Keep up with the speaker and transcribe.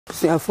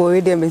So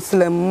for them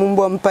Islam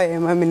mumbo empire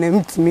mama na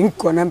mtimi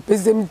nko na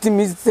mpese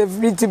mtimi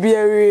free to be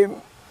a room.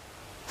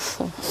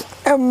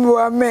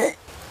 Me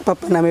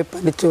papa na me pa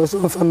de cho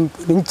so fa me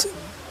pa nche.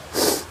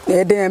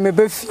 E de me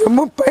be fie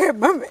mo pa e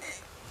mama.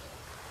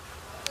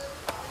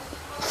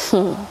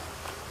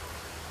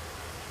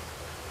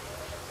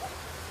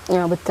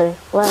 Yeah, but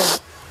why?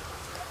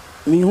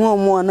 Me hu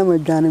omo na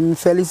madwane me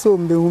feli so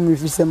mbe hu me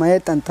fise ma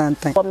yetan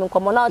tantan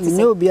Komo na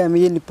me obi a me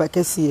ye nipa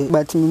kese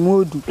but me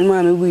modu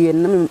ma me buye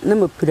na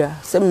me pira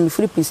se me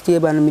free piste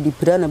ba na me di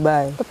pira na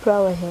bae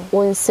pira wa he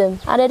wonsem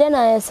adede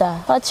na yesa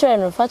fa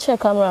chere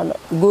camera no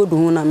godu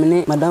hu na me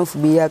ne madam fu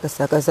bi ya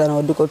kasa na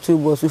odi ko tu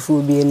boss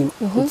fu bi ani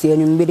ti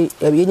anyu mbere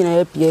e nyina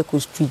ya pie ko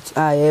street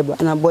a ye ba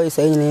na boys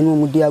e nyina enu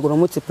mu di agro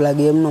multiply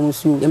game no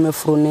musu e me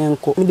fro ne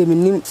nko me de me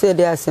nim se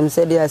de asem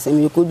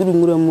ye ko duru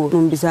ngura mo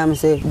no mbisa me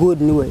se god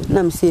ni we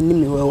na me se me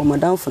ho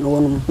madam fo no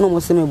wono no mo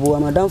se me bo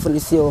madam fo ni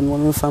se o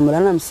mo family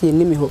na me se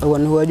ni me ho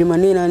wono ho adwuma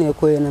ni na na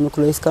ekoye na me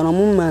klo iska no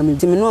mo ma me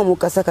ti me no mo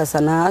kasa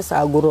na asa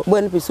agoro bo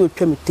en pe so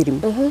twa me tirim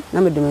na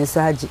me de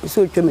message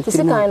so twa me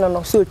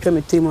tirim so twa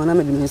me tirim na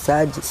me de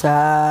message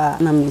sa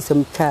na me se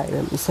mtwa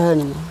me sa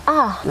ni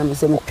na me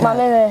se mtwa ma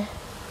me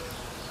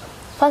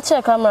fa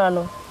check camera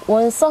no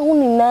won sa hu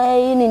ni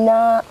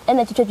na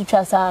ena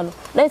twitwa sa no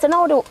na ita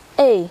na wo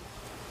de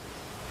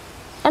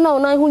ena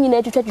wona hu ni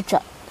na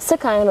twitwa se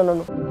kan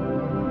no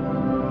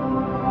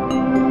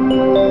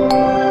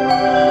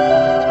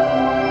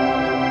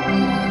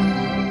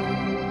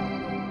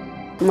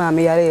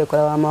Mama yare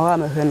kwa ma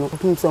me hwe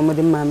no so mo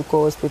de mama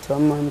ko hospital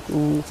mama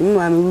ti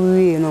mama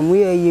wi no mo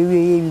ye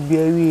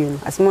bibia wi no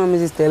asema me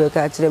sister be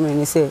ka kire me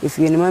ni say if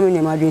you ni mama ni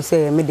ma dwen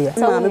say me de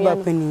mama ba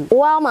pani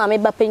wa mama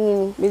ba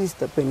pani me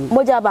sister pani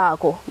moja ba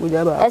ko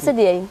ese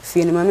de if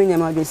you ni mama ni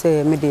ma dwen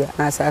say me de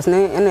na asas na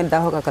ene da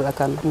ho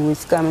kakalaka no mo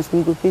sika me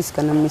so go peace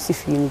kana me si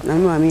fi na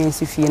mama ye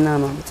si fi na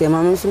mama ti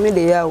mama so me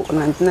de ya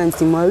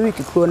 1990 ma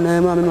week ko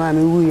na mama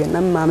wi na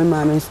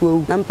mama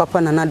so na papa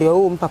na de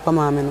o papa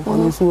mama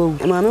no so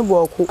mama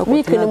bo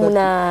week na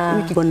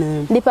week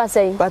kona dipa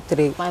say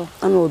battery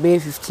ano be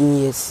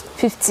 15 years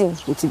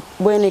 15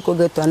 boy ne ko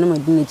geto na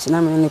madini chi na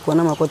me ne ko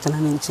na makota na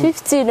nchi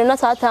 15 no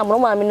sa time no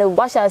ma me na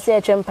washa say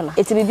etwempana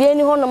eti bibia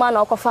ni ho no ma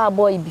na okofa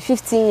boy bi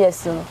 15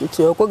 years no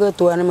eti ko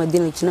geto na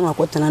madini chi na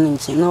makota na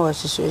nchi na wa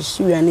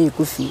hihye na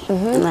ekufi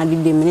na de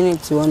de me ne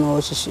ti wono wo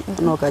hihye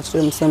na ka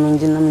kire me se me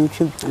ngi na me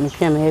ntwi na me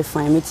twa me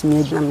fine me ti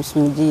me na me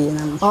sumji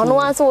na me ono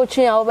wan se wo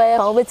twi a wo be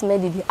fa wo betime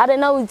didi ade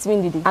na wo ti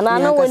me didi ana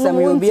na wo no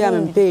wo bi a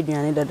me pe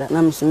aduane dada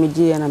na me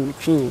sumji na me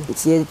twi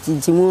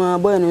ti mu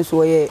boy no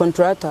so ye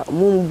contractor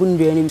mu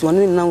bundu ani so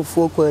ne na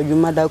mfo ko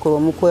adwuma da ko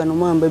mo ko no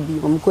ma ba bi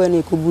mo ko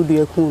ne ko budu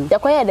yakun ya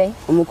ko ye den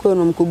mo ko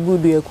no ko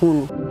budu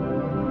yakun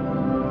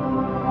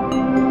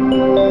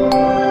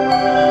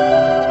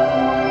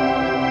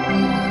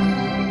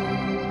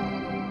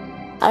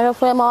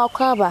Arafo ma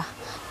wakaba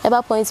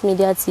Eba Point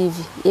Media TV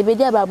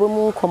ebedi ababo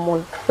mu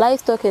nkomo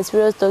live talk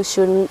experience talk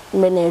show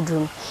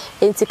menedrum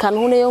enti kan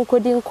hu ne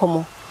yonkodi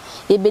nkomo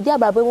ebedi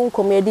ababo mu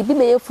nkomo edi bi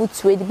be ye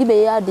futu edi bi be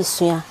ye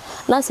adesua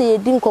na se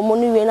yedi nkomo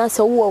no wie na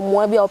se wo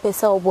omoa bi a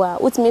opese obo a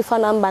utimi fa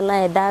namba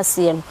na eda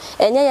ase no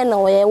enye ye na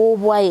wo ye wo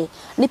bo aye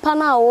nipa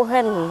na wo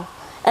hwe no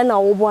ena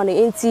wo bo na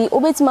enti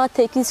obetima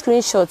take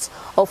screenshot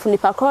of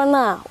nipa kro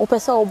na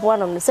opese obo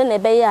na no se na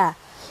ebe ya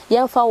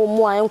ye mfa wo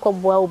mo a enko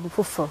bo a obi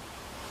fufo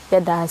ya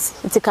das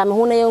enti ka me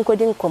hu na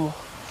yenkodi nkomo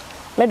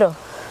medo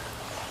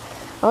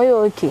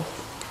oyo okay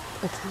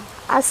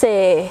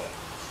ase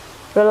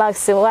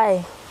relax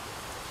why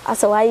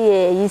ase why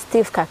you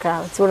stiff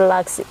kakra to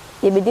relax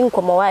ye bedi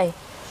nkomo why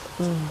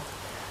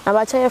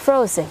abacha ye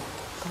frozen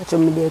abacha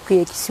me de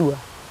akua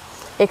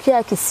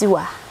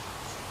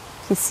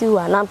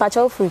kisiwa na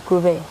abacha ofri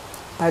kurve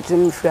abacha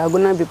me fri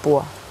agona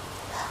bipoa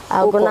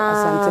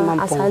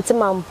asante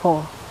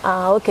mampo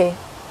okay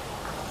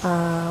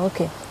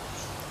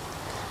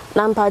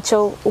na abacha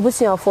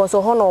obusuafo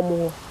so ho na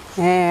omo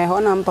ho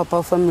na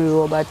papa family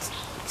wo but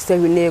se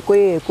ne ko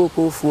ye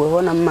kokofu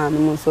ho na mama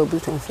mo so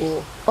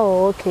obusuafo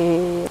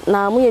okay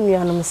na mu ye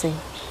nuanom se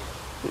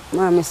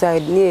Mama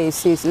side near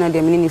 6 na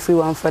dem ni free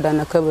one father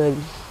na kabali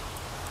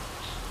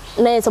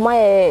na so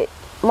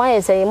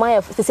my say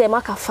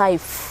maka 5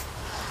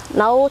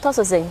 na o to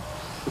so say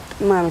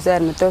mama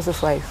side me to so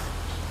 5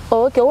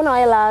 okay una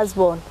I last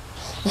born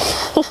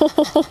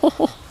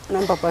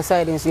na papa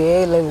side is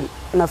 11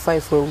 na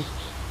 5 room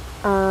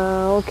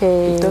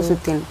okay to so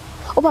 10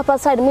 o papa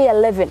side me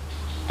 11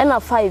 na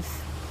 5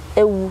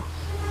 ewu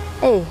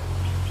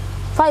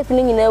 5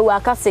 ni nyina ewu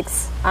aka 6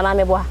 ana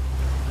meboa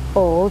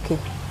okay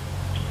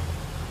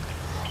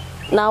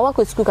na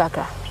wako school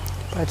kakra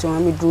pacho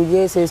mami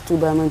druje says to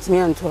ba mantimi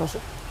antoso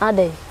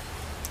ade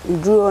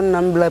drew on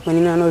number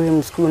panina no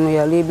him school no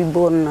ya lebi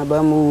born na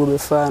ba mu wuro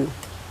fa no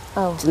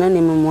tina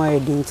ne mu ayi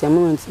din ti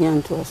mantimi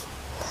antoso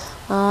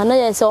na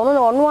ye se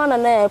ono ana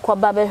na kwa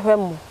ba be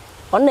hwem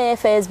ono e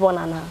first born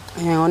ana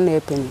ono e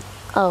penny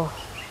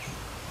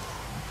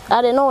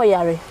ade no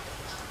yare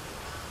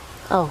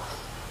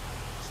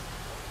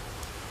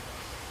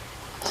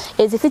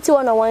is if it's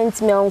one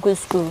want me uncle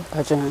school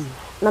pacho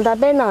na da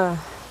be na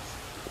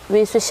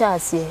we social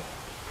asie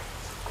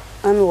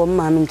ami wo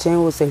maame nchen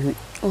wo sahwi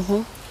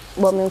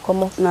bo me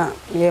nkomo na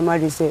ye ma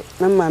de se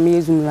na maame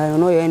yezum la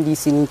no ye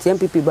ndc ni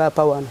MPP ba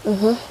power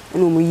no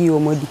eno mu yi o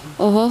modi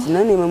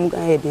na ne mamu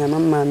kan ye de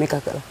maame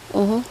kakala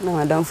na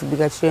madam fu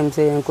biga chrem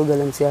se yen ko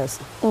galamsi ase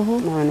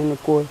na ne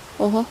ko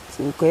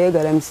sin ko ye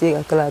galamsi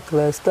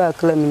kakala sta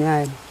kala mi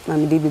nyaa na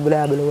mi de bi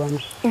bla abele wa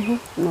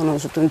no no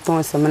so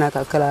ton semana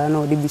kakala na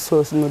o de bi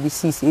sauce no di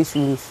sis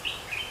esu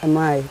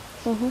amai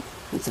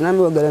na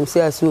me galamsi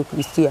ase o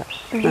Christia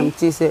na mi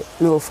tise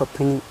me o fa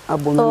pani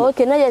abom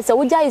okay na ye se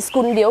wo jai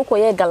school ndi o ko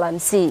ye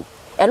galamsi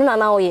eno na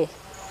na o ye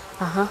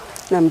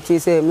na mi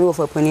tise me o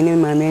fa pani ne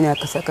maame na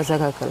kasa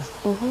kakala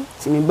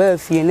ti mi ba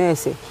fie na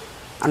ese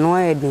ano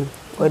aye den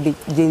o de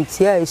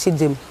gentia e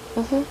hyejem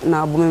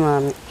na abome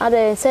maame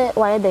ade se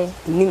wa ye den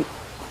ni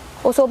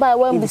o so ba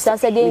wa mbisa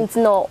se de nti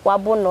no wa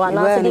bo no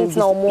ana se de nti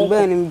no mo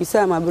ba ni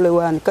mbisa ma bele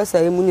wa kasa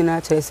ye mu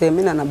nyina kire se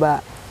me na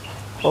ba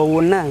o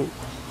wo 9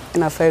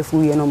 na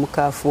 5 ye no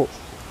mukafo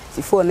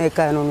ti 4 na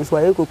kai no so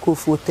aye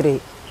kokofo 3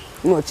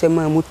 no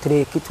chema mu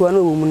 3 kitwa no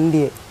wo mu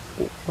ndie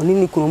oni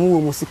ni kuno mu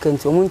wo mu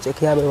sikanti o mu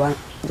ncheke ya be wa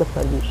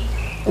japali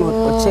no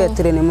o che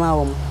 3 ne ma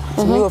wo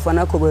ti mi wo fa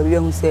na ko ba bi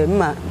hu se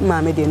ma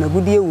me de na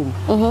gudie wo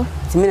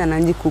ti mi na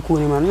nanji koku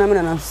ni ma na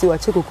me na si wa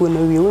che koku na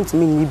wi wo ti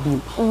mi ni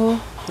bi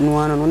no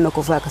ana no na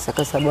ko fa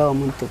kasa ba wo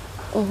mu nte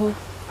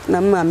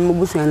na ma me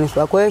busu ya ne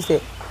so akoye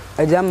se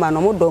ajamba no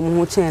mo do mu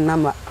hu chen na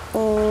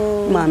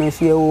ma me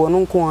fie wo no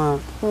nko a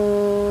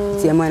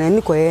ti ma na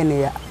ni ko ye ne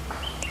ya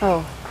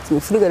ti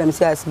firi galam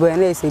si asbo ya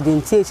na se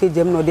denti e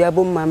jem no de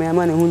abom ma me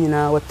ama na hu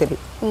nyina wotere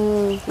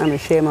na me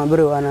hwe ma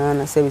bere wa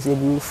na service e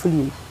bi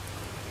firi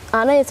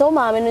ana ye so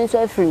ma me no so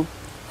afiri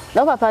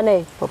no papa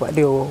ne papa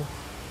de o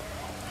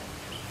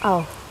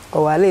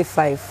o wale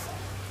 5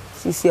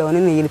 sisi ya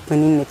ne yele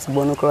panin net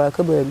bono kro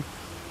aka ba bi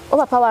o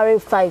papa ware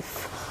 5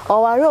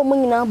 o ware o mu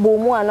nyina bo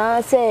mu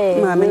ana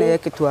se ma me na ye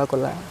ketu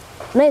akola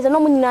na ye no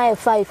mu nyina ye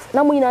 5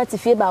 na mu nyina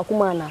tifie ba ku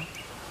mana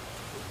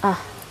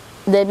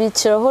da bi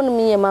chiro ho no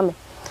mi ye mame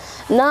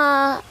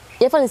na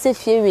ye fa nse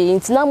fie we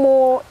nti na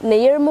mo na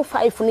yere mu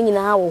 5 no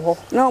nyina wo ho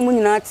na mu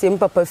nyina tie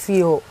mpapa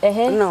fie ho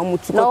na mu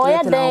tuko na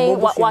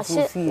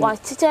wa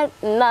chiche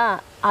na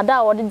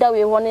ada wo de da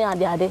we ho ne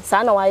ade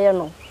sa na wa ye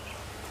no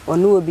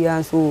onu obi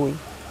anso we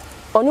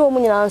onu o mu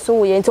nyina anso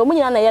we nti o mu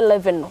nyina na ye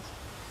 11 no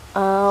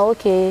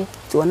okay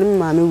ti onu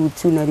ma me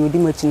wutu na de odi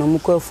machi no mu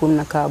ko afom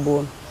na ka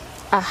abo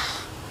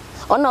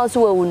ona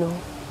so we wu no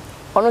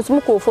ono so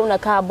mu ko afom na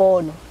ka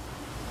abo no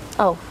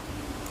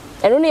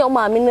eno ne o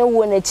ma me na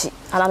wu na chi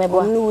ala me bo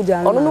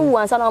ono no wu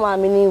ansa na ma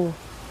me ni wu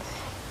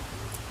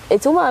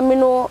etu ma me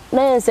no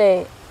na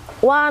yense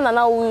wa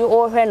na wu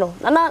o hwe no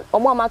na o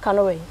mo amaka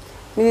no we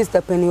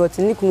minister pani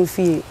woti ni kunu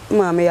fie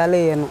ma me yale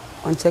ye no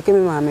on cheke me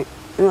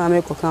ma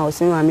me ko kan o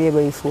se ma me ye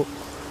bayifo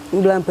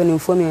mblan pani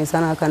fo me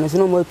ansa na aka no so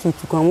no mo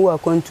tutu kan wo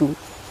akontu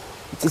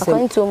ti se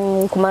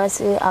akontu kuma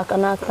se aka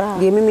na kra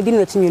de me di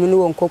na chi nyenu ni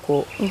won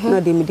kokko na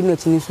de me di na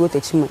chi ni so ta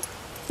chi ma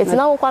etu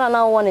na wo kwa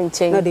na wo ne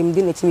nchen na de me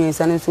di na chi me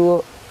ansa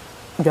so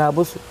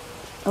Jabosu.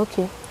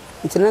 Okay.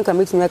 Ntina ka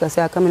meet me aka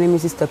say aka me na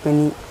sister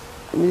Penny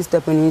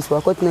so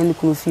akotna ni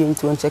kunu fie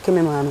nti won cheke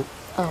me ma no.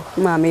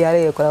 Ma me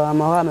yare ye kwala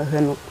ma wa ma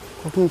hwe no.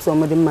 Kokun so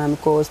mo de ma me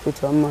ko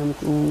hospital ma me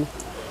ku.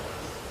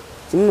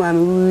 Ti ma me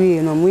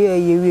wi no mo ye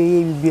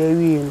bibia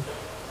wi no.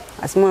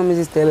 Asema me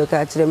sister be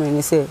ka kire me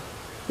ni say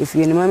if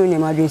you ni ma me ni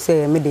ma dwen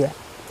say me dia.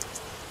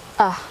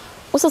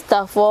 O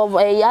sister for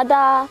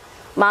yada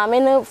ma me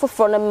no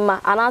foforo no ma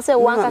ana say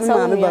wan ka say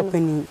wo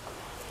no.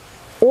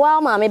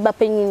 Wa ma me ba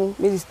panyin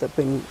Minister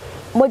Penny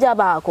moja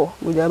ba ako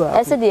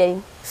ese de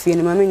fie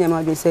ni ma me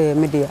nyama de say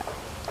me dia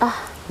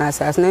na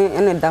sas na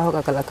ene da ho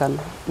kakala kan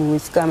we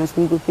ska me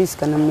sun go pis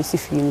kana me si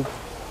fie ni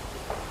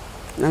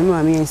na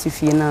ma me si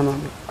fie na ma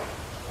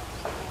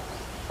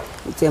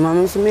te ma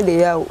me so me de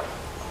ya o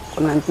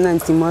na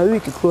nti ma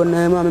week ko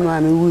na ma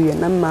me wu ye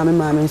na ma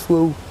me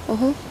so wu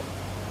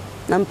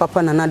na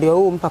papa na de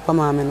o papa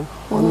ma me no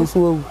o so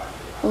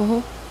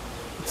wu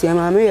te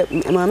ma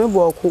me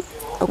bo ko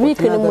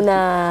wiki no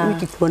muna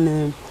wiki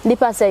kona di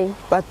pasai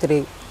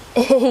patre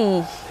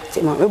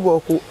ti ma me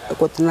boku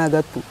ekotuna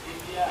gatu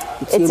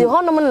eti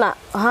honom na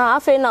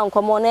afi na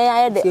nkomo na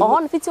ya de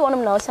hon fiti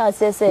honom na o sha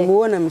sese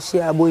wo na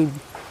mshi aboy bi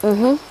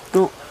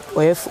no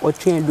oyef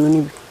otwen do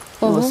ni bi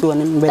no so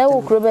woni mbeta e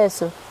wo kro be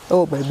so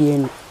ba bi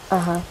eni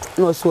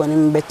no so woni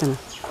mbeta na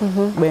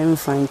ba em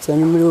fan ti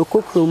anyi me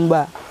kokro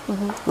mba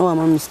no wa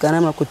ma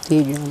miskana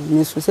makoteju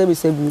ni so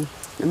sebi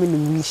na me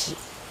no wishi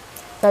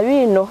na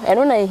wi no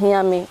eno na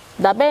ehia me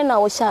da be na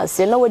wo sha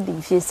ase na wodi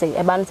fie sei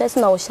e ba no tese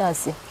na wo sha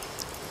ase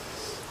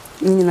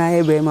ni na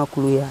ye be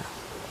makuru ya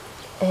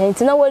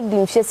nti na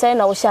wodi fie sei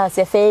na wo sha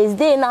ase first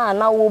day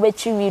na wo be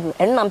chiwi no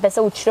eno na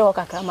mpese wo chire ho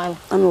kakra man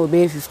ana wo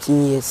be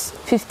 15 years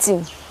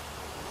 15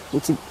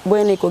 nti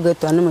boy ne ko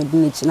geto ana ma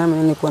dine chi na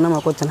me ne ko na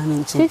makotana ne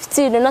nchi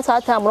 15 na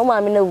sa ta mo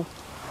ma me na wu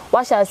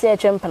wa sha ase e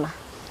twempana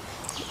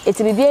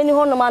eti bibia ni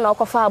ho no ma na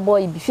okofa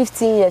boy bi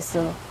 15 years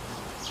no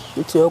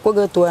nti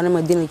okoga to ana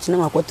madina china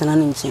makotana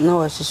ne nchi na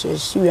wa shisho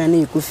shiwi ana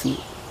ikufi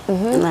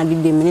na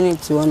dide menene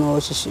ti wona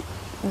wa shishi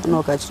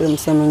no ka kire me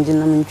se me ngi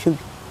na me ntwi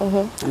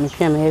na me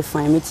twa me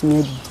fine metimi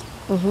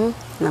adi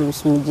na me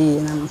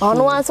sumji na me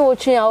ono wan se wo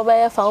twi a wo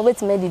be fa wo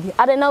betimi adidi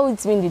ade na wo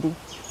timi didi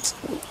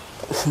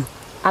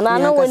ana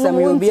na wo ni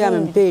mo bi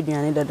am pe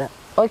aduane dada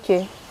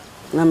okay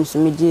na me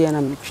sumji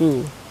na me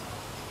twi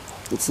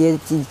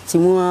ti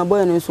mu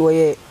aboy no so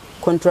ye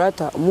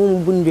contractor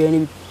mu bunduane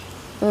bi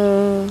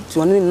ti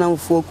woni na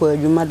mfo ko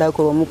adwuma da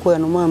ko mo ko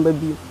no ma ba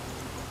bi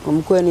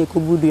mo ko ne ko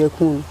budu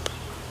yakun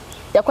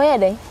ya ko ye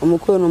den mo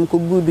ko no ko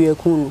budu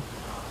yakun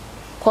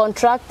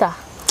contractor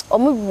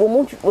omu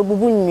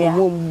bubu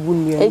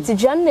nnua eti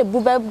dwan ne bu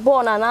be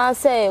bo na na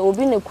se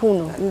obi ne kun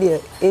no ndi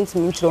enti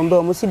mi tro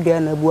mba mo si dua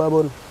na bu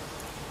abo no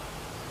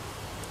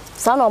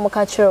sa na mo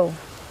ka kire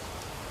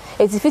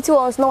eti fiti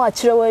wons na wa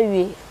kire wa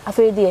wie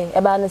afa die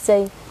e ba na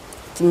sei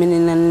ti mi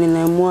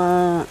na mo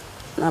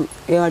na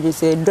e wa je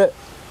se dre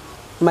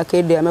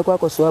makede amekwa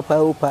ko so pa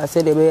o pa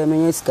se de be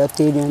amenye skate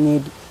ni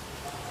di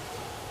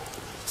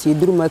si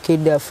duru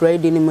makede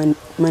Friday ni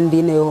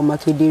Monday ne ho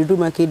makede duru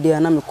makede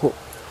ana meko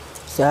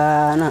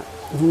sa na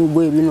hu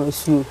boy bi no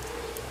su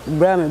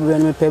bra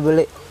me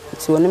pebele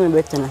ti woni me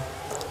betena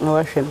na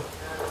wa hwem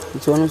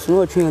ti woni so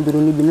no twen duru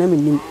ni bi na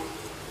menim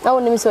na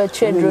woni mi so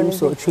twen duru ni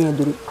so twen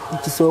duru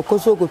ti so ko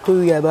to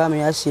wi aba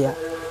me ahia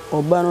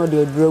oba no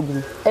de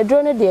drogu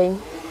edro ne de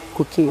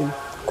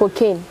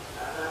cocaine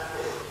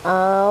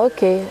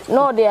okay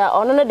no they are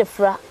ono no de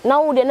fra na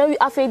wo de na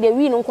afei de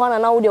wi no kwa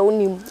na wo de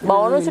onim ba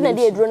ono so na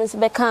de edro no so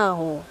be kan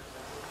ho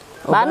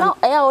ba na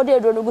ya wo de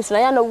edro no gusu na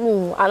ya na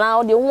wu ana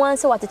wo de hu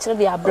anse watekere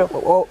de abre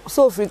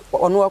so free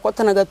ono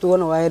akota na gato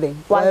no wa ire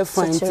wa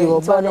fine ti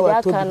oba na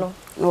wa to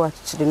no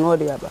watekere no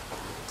de aba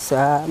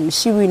sa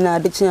mishiwi na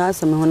de chin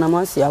asem ho na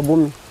ma se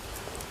abomi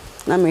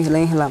na me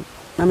helan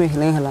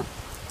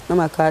na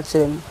maka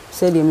kire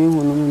se de me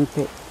hu no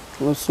mpe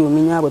no so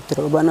mi nya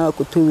abotre oba na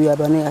akoto wi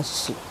aba na ya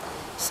hye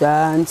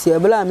sa nti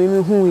ebla me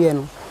hu ye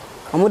no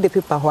amo de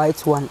paper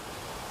white one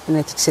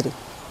na tikire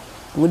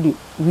mo de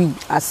wi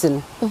ase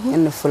no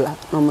en fula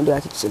no mo de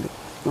tikire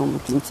no mo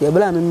nti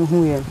ebla me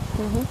hu ye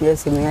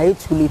yes me ayi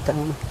 2 liter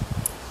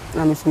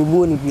na me so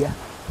bo ni bia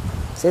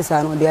se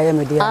sa no de aye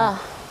me de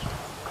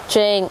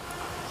chen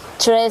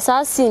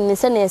tresa sin ni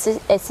se na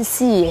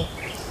esisi ye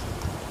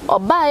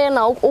oba ye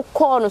na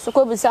ukọ no so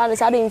ko bisa na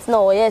sa de nti na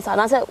o yes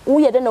na se wo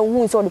ye de na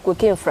hu so de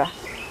cocaine fra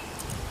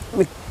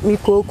mi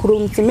ko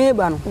krum ti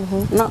meba no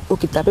na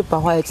okita paper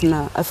white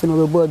na afi no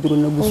bebo aduru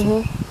na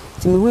gusu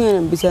ti mi hu ya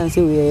na bisa nse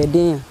we ye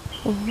den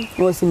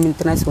no si mi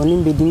tena se woni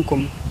mbedi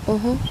nkom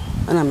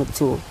ana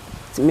metiwo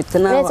ti mi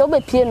tena na so be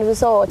pie no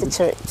so o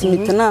tekere ti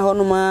mi tena ho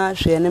no ma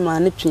hwe ne ma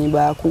ne twen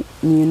ba ko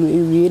ni no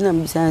ewie na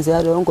bisa nse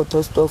ade onko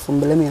to stuff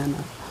mbele mi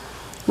ana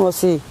no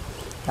si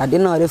ade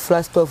na ore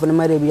flash stuff ne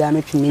ma de bia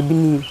me twen ebi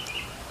ni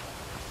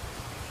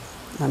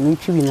na mi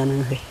twi bi na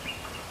no hwe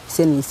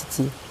se ni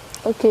siti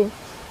okay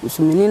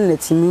usumini na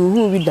timi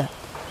hu bi da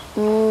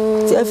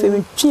ti afi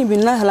mi twi bi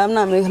na halam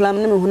na me halam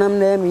na me hunam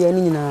na me ya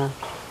ni nyina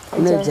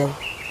na je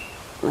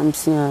na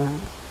msia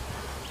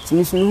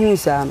timi sunu hu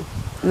sa no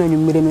na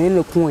nyumire me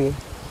ne kuye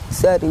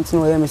sa de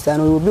ntino ya me sa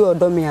no obi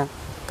odome a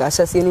ka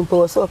asase ni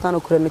po so ka no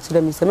kure ne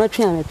kire mi se me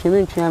twi a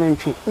me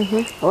twi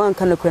o an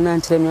ka no kure na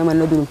kire mi ama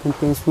na duru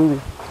pempen suwi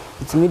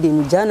timi de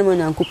mi jana ma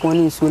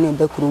nyankopon ni su ne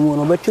da kuru mu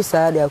no betwi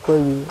sa de akwa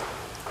wi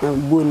na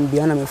bo ni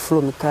bia na me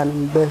flow me ka na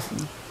me bafi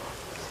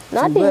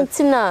na de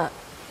ntina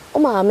o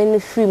ma me ne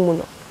free mu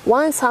no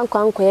wan san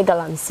kwanko ye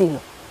galamsi no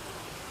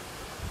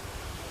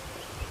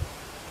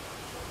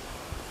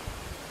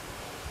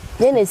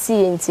ye na si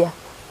ye ntia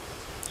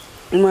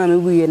ma me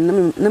buye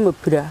na me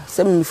pira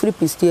se me free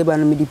pistie ba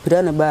na me di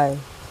pira na bae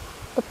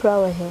o pra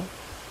wa he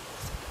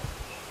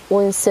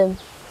wonsem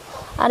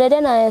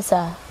adede na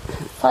yesa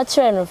fa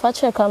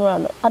chere camera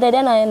no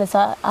adede na ye na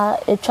sa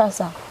etwa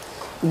sa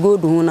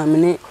gold hu na me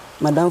ne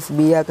madam fu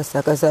bi ya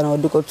kasa na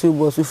odiko tu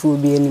bo su fu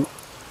bi ani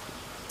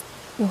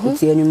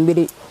ti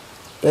anyumbere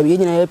ya bi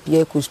nyina ya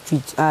pie ko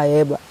street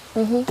ye ba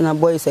na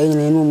boys ay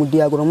nyina no mu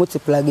di agro mo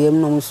tiplage yem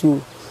no mu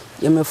su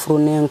ye me fro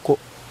ne nko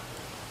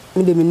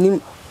mi de minim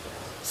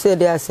se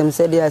de asem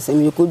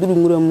ye ko duru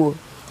ngura mo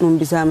no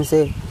mbisa am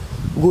se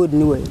god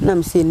ni we na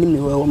me se ni me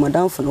ho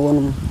madam fu no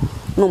wono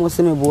no mo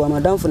se me bo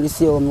madam fu ni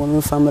se o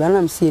mo famila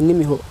na me se ni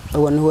me ho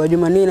wono ho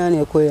adwuma ni na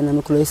na ko ye na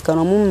me klo iska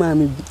no mo ma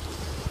me bi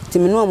ti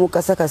me no mo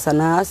kasa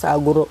na asa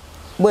agro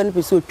bo ni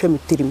pese otwa me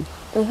tirim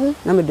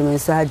na me de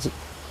message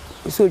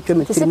so twa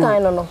me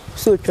tirim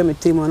so twa me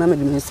tirim na me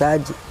de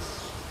message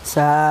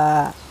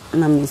sa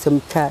na me sem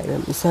twa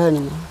me sa ni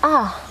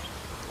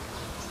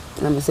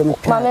na me sem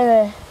twa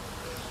mame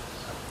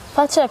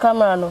fa check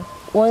camera no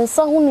won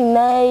sa hu ni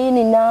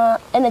na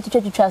ena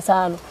twitwa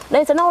sa no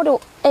na nse na wo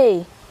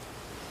de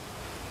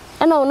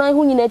ena wo na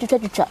hu ni na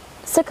twitwa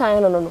se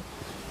kan no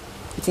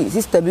ti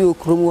sister bi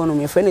okrum wono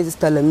me friend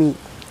sister Lami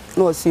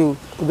no si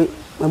obe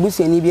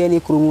mabusi ani bi ani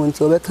okrum won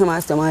ti obe kama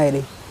asema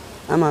ayede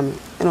ama me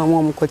ena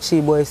mo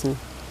kochi boys ni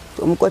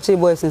to mo kochi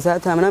boys ni sa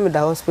time na me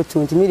da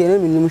hospital nti me de na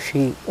me nim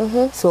hwe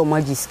so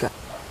magiska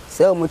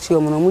se o mo chi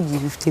o mo no mo di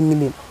 15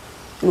 million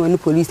no ni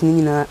police ni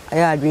nyina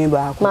aya adwen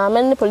ba ko ma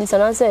me ni police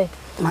na say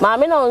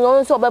maame na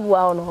ono so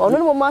obebua no ono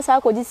no mo asa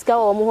akodi sika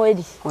wo mo ho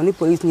edi oni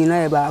police ni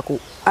na e ba ko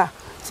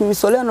ti mi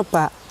sole no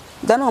pa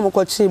da na mo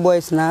ko chi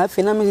boys na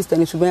afi na mi sister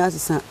ni suban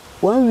asesa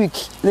 1 week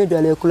na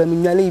dwale kula mi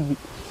nwale ibi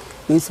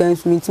mi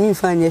sense mi ti mi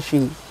fa anya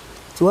hwe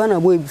ti wa na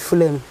boy bi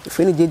fulem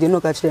fe ni jeje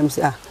no ka kire mi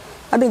se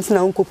adenti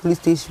na unko police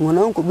station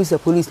wona unko bisa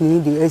police ni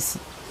dey asi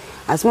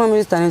asma mi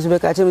sister ni so be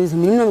ka kire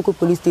mi na mi ko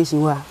police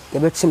station wa ye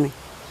be teme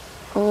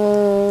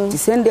ti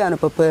sende ana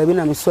papa bi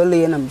na mi sole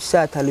ye na mi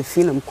sha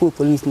telephone na mi ko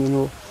police ni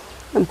no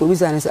am ko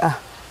bisa ni se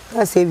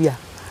ka sevia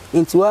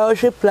nti wa o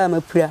hwe plan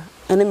mapria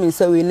ene mi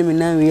nsa we ni mi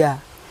nan we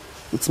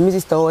nti mi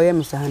sister o ye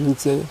mi sa han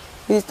nti ye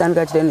mi sister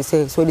nka kire ni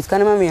se so this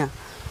kan ma me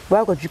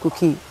ba ko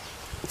twikoki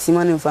ti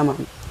ma ni fama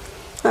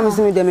na mi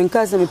se mi de mi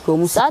nka se mi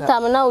promise that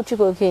time na o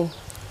twikoki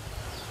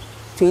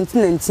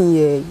 2019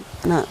 ye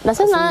na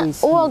se na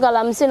o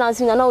galamse na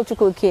sin na o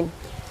twikoki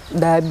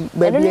da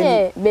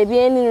baby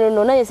eni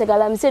no na yese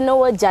galamse na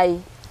wo jai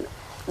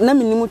na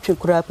mi ni mu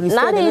twekura police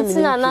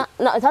na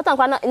tata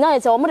kwa na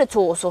yese o mo de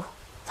to so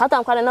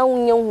tata kwa na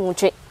wunye hu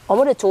twe o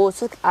mo de to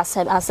so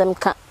asem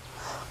ka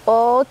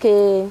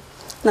okay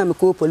na mi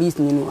ko police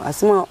ni no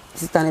asema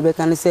sister ne be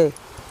kan say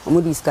o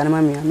mo di scan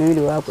ma me me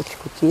de wa ko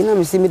twikoki na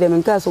mi se mi de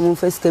men ka so mo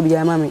first ka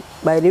biya ma me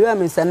by the way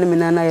me san me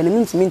na na ye na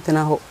mi ntimi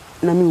ntena ho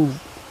na mi wu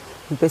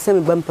mi pese mi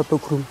bam papa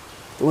krum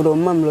o do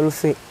mam lo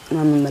fe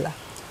na mi mela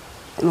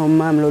no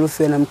mam lo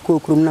fe na ko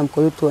krum na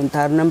ko to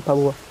ntar na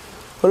mpawo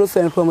lo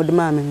fe ko mo de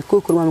mam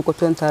ko krum ma ko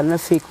to ntar na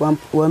fake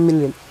 1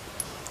 million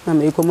na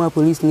me ko ma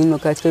police ni no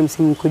ka kire mi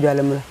sim ko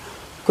jale mla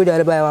ko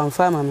jale ba wa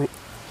mfa ma me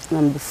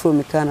na me before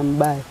me kana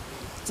mba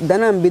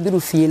dana me beduru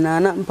fie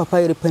na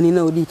papa yere pani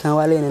na odi kan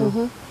wale ne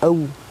no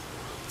awu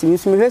ti mi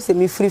sumi hwese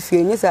mi free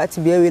fie ni sa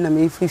ati bia we na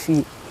me free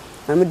fie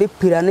na me de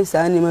pira ne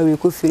sa ne ma we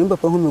ko fie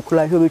papa hu me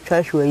kula hwe be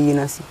twa hwe yi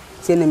na si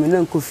se na me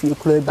na ko fie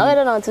kula bi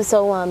na na to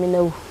so wa me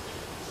na wu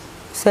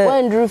se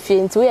when drew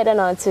fie nti we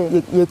na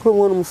ati ye kro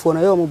mo no fo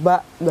na yo mo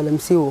ba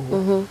galamse wo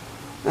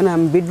na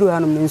me beduru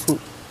hanom ne so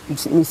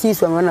mi see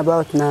so am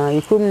about na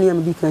ye kro ni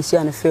am di kan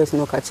sia na first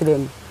no ka kire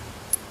mi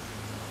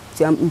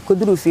ti am ko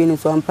duru fie ni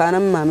so am pa na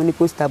ma me ni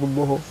poster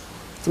bobo ho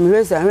ti mi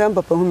hwese am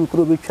papa hu me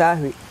kro be twa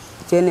hwe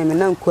tene me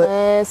nan ko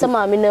se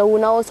ma me na wu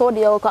na wo so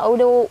de o ka wo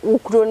de wo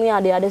kro ni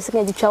ade se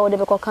kan twa wo de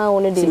be ko kan wo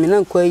ne de me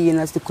nan ko yi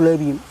na sikula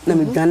bi na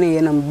me dwane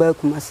ye na mba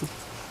kumasi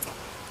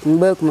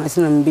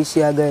na me bi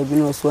shi aga bi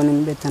no so ne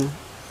mbetana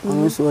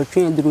onu so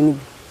twen duru ni bi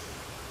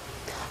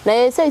na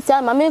ye se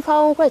tia ma me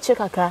fa won ko che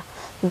kakra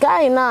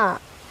guy na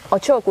o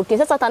che okoke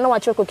se satan na wa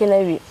che okoke na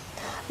wi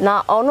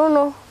na onu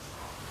no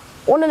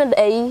won ne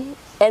dai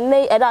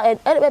enne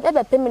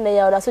ebe pemi na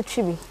ya da so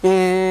twibi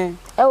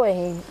ewe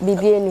he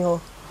bibie ni ho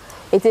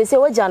etese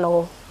woja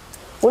no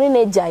woni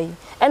na jai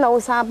e na wo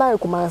sa ba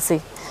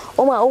ekumanse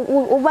o ma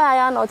wo ba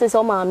ya na o te se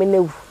o ma me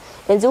newu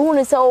enti hu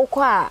ni se wo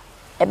kwa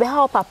ebe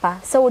ha o papa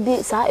se wo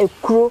di sa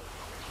ekuro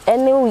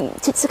ene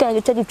tsika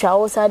nge twa twa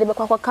wo sa de be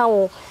kwa kan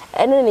wo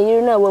ene ne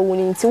yiri na wawu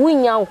ni nti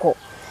wunya nko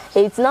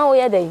eti na wo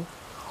ye dai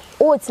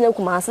o tina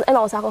ekumanse e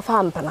na wo sa ko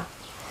fa mpana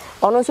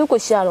ono so ko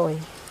shia no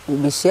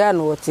bi shia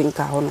no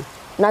tinka ho no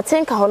na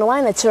tinka ho no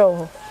wa na kire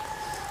ho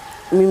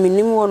mimi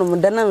ni mo no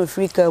dana me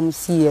Africa mu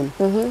siem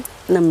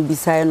na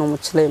mbisa no mo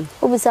kire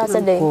o bisa se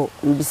dai ko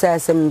mbisa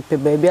se mpe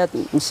bebia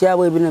mshia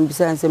wo bi na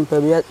mbisa se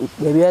mpe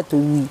bebia to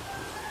wi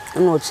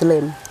na o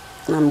kire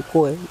na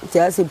mko ti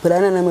ase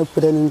prana na me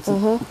prana nti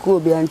ko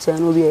bi ancha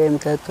no bi em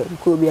kaka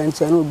ko bi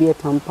ancha no bi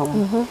pampam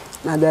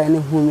na ga ne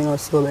hu mi no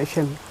se o be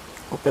hwem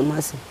o pe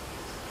mase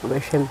o be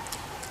hwem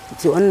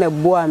ti on na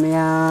bo a me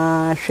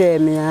a hwe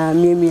me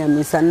a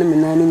me san me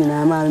na ni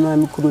na ma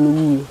mi kuro no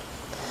wi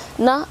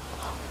na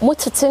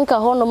mutitinka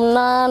honom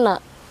na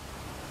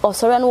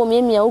osore na wo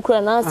miemia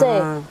ukura na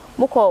se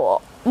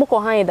muko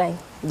han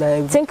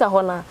dan tinka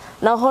hona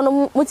na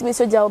honom mutimi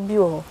soja obi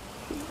wo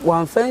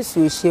wan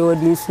fancy she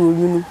odi so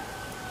yunu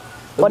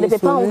odi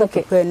pepa wo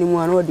ke pepa ni mu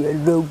ana odi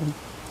adogu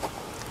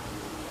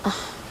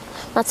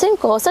na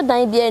tinka o se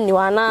dan bia ni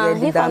wana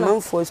he fa na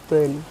for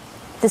store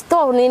the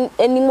store ni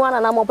eni mu ana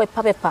na mo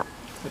pepa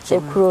e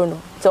kuro no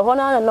so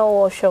hona na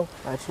wo show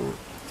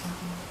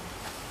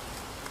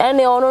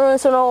ene ono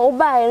so no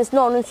oba ene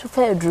no no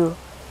fa duro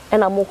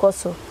ena moko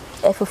so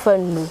efufa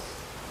nnu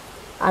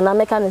ana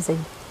mechanism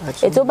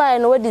eto ba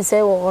ene wedi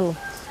say wo ono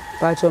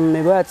pacho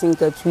me ba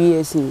tinka 2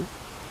 years ni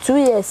 2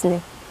 years ni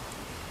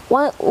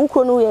one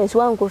ukro no years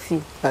one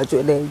coffee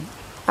pacho dey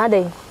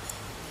ade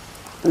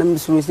na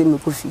misuru se me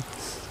coffee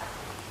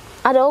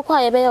ade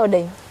okwa ye be ye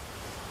dey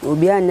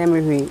obi anya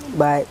me hwe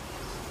ba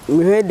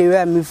me hwe de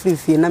we me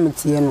free na me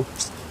tie no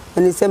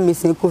ene se me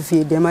se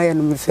coffee de ma ye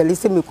no me feli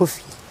se me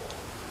coffee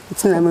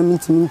tina ma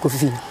minti min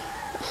coffee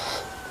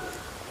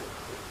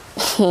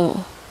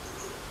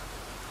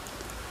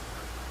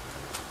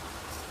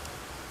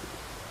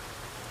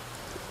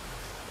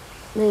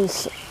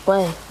nice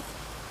why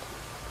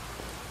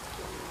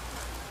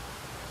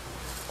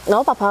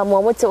na papa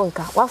mo mo te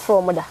onka wa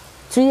from da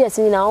 2 years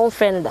ni na on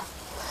friend da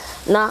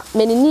na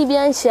menini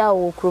bia nhia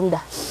wo krom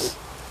da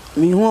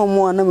mi hu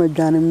mo na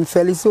madwane mi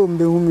feli so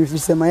mbe hu mi fi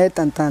se ma ye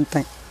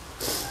tantantan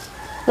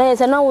na ye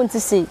se na won ti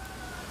see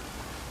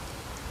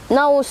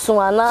na wo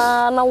so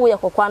ana na wo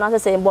yakokwa na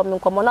sese mbo me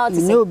nkomo na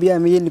otise no bia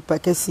me nipa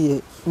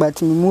kese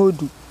but me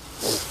modu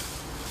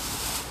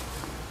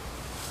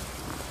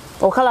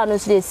o kala no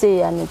se say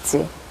ya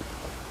nti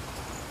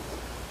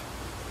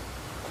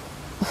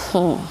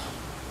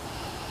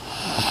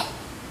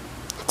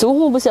to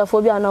hu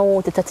busiafo bia na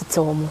wo tetetete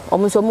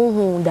omo so mu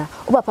hu da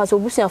o papa so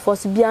busiafo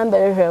so bia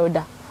mberehwe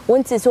da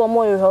wonti se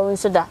omo yehwe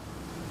nso da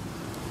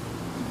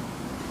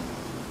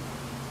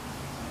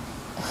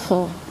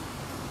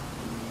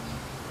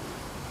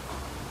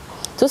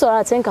so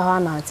I think how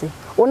na ati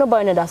wono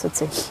boy no da so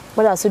te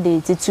mo da so dey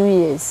 2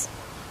 years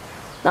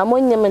na mo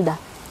nyem da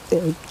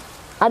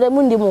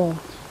adamu ndi mo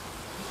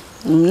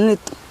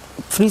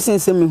free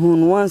sense me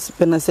hu once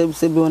pena se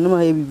be wono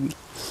ma ya bibi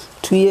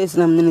 2 years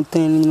na me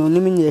ten no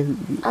me nya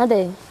bibi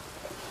ade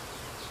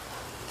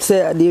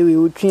se ade we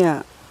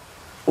otwa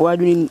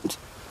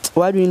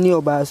wadwini ni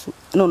obaso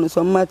no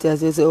so mate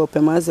ase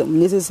opema se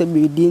me se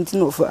be di nti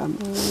no fa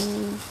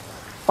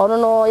ono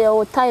no ya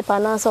o type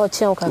ana so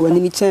che o kaka wani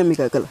ni chen me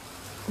kakala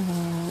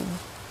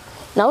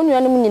na onu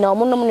anu nyina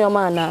omo nom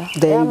nyoma na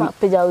ya ma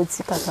peja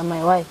oti kaka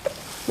mai why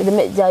me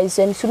me ja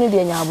isen sunu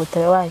de nya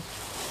abotere why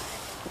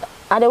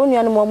ade onu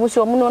anu mo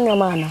so omo no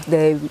nyoma na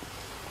David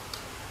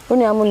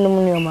onu amu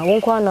nom nyoma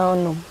won kwa na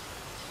onom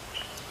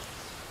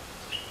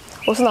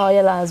oso na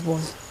oye last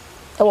born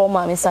e wo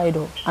ma me side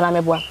o ana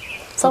me boa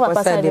so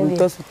papa side dem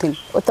to su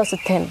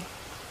 10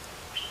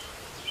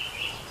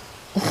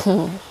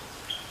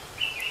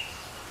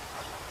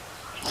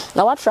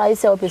 na what try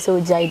say opese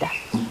ojaida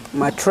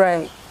ma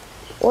try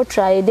o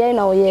try dey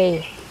na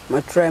oye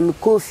ma try me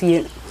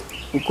coffee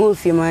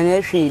ma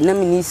na hwe na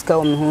me niska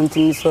o me ho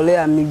ntimi sole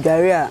a me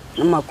dware a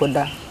na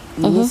makoda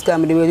niska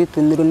me de we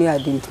to nduro ni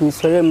ade ntimi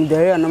sole me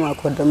dware a na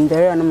makoda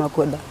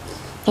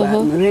ba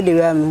me hwe de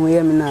we a me ho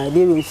ye me na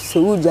de we se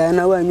uja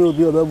na wa nya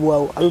obi obeboa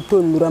o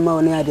aluto nduro ma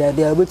woni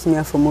ade obetimi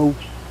afamawu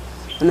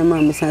na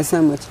ma me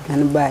sansan ma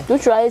chikane bai you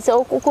try say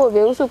o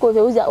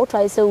uja o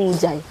try say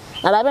uja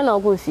na la be na o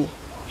coffee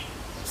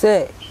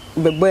se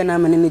beboy na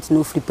mane neti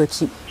no free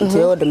pachi nti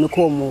e oda me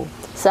ko mo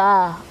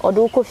sa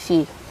odo ko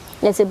fie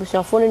na se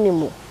busuafo no ni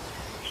mo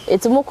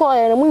etumo ko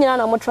e mu nyina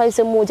na mo try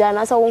se mu ja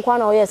na sa won kwa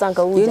na o yes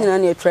anka uja nyina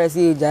na e try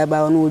se ja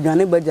ba no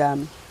odwane baja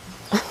me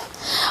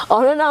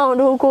ono na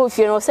odo ko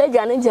fie no se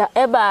ja ne ja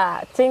e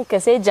ba think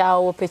se ja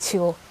o pechi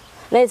ho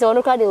na se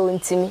ono ka de o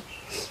ntimi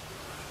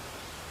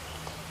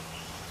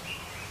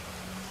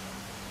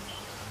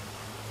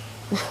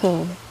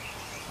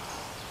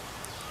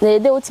na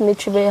de ultimate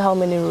tribe how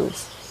many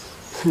rows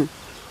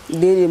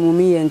dele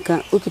mumi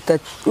yenka ukita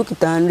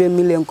 100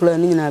 million kula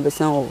ni nyina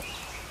besan wo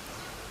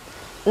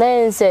na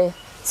ense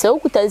se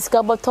ukuta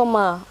sika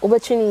botoma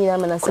obechi ni nyina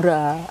mana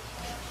kura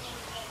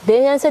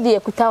de yanse de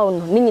ekuta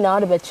ono ni nyina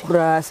wo bechi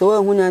kura se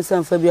wo hu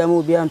nyansa mfa bia ma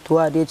obi anto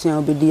a de tia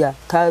obedi a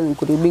ka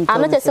nkuri bi nka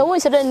amete se wo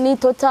hye ni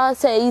total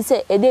se yi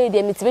se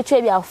ede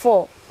mitibetwe bia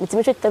 4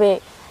 mitibetwe 3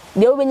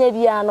 de obenya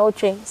bia na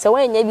otwe se wo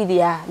enya bi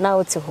dia na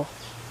ote ho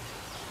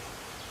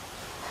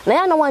na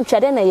ya na wan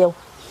twade na yew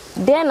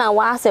de na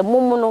wa se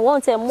mumu no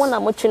won se mo na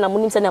mo twi na mo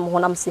nim se na mo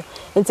honam se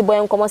enti boy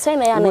nkomo se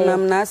na ya na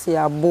nam na se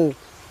abo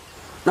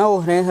na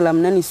wo hren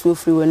helam na ni so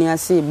free wani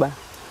ase ba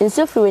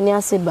nso free wani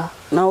ase ba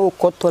na wo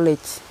ko toilet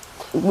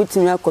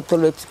bitimi akọ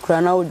toilet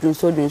kra na wo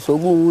dwunso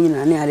ogu nwi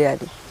na ne ade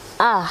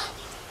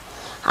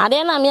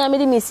ade na me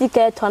amedi mi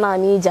sika to na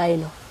mi jai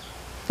no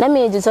na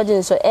me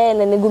dwunso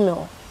na ne gume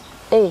ho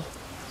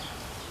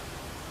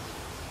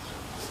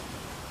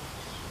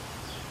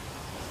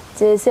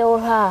se o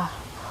ha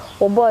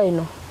o boy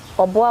no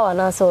oboa wa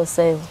na se o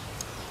se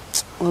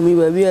o mi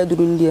ba bi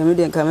aduru ndi me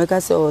de nka me ka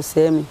se o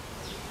se mi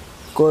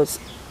cause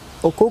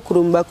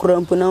okokuru mba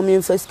kurampu na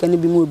mi first kan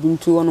bi mo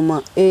bintu wono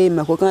ma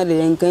makoka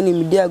de nka ni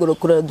mi dia agro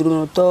kura duru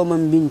no to ma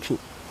mbintwi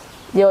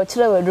de o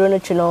kire we duru no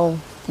twi no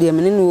de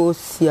me ni wo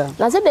sia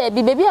na se de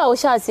bi baby a o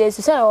sha ase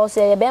su se o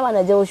se ye be ma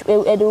na je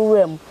edu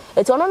wuram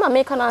eti ono na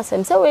me kana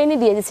asem se we ni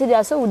de se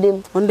dia so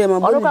wudem onde ma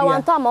ono ka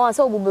wanta ma wan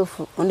se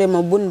obubefu onde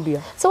ma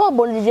bondia se wo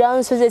bondia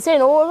nso se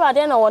no wo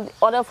ade na o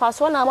de fa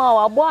so na ma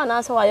wa bo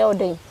na se wa ye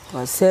oden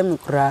wa se mi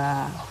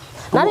kra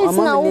na ni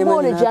sina wo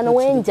bondia no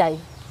we njai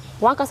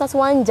wan kasa so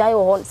wan njai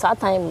wo sa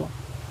time no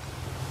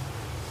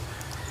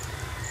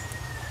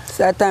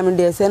sa time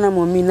de se na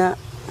mo mi na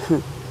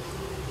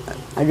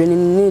adwene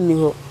ni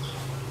ho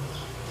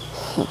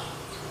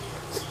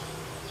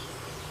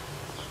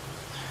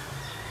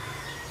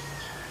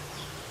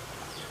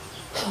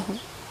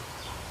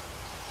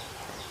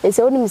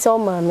ese oni misa o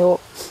ma me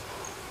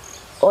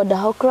o da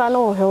hokra na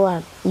o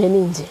hwewa na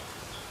ninje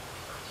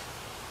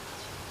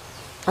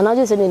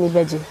anaje se ni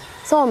beje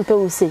so on pe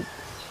use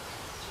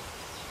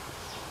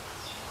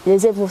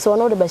yeze fu so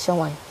no de be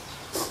hwan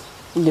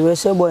de be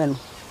se boy no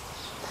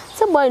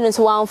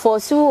so wan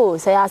force wo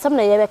se ya asem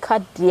na ye be ka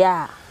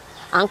dia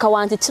anka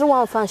wan ti kire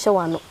wan fa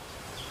hwe no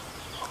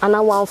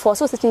ana wan force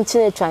so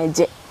tintin atwan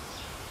je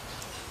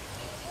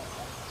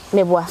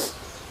meboa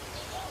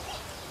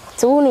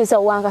ti wonu se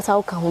wan ka sa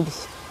wo ka ho bi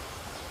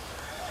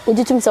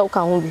ujitum se wo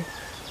ka ho bi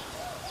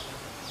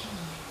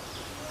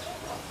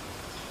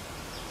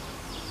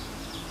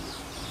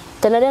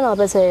Tenade na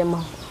pese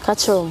ma.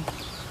 Catch room.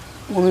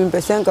 Mummy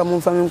person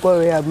come from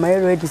Korea, my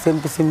ready same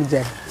person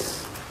there.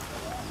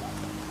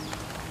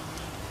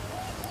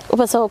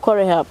 Opesa ko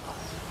rehab.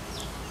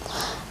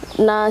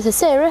 Na se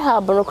say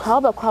rehab no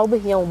kwa be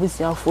hia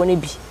obusuafo ne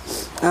bi.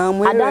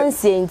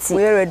 Adanse enti.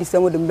 We ready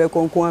some of them be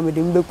konko am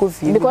dem be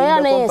kofi. Because ya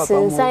na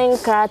sensan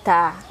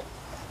krata.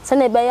 Se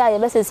na be ya ye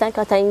be sensan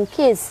krata in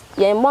case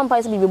ye mo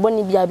ampa se bi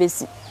boni bi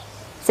abesi.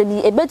 Se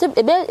bi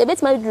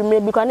ebet ma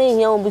drum bi kwa na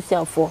hia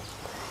obusuafo.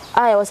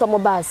 Ai wo so mo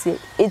ba ase.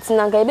 Eti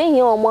na nka be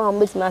hia o mo ha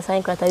bet ma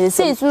sensan krata.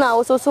 Se itu na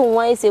wo so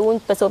wan se won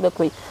pese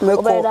obekoi.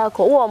 Obeda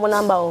ko wo mo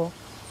number o.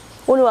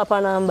 Uni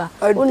wapa namba.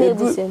 Uni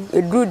ebusem.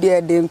 Edru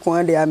de nko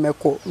ade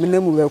ameko.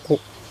 Menemu beko.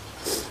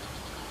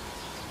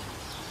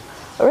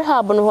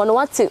 Rehab no ho no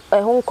wate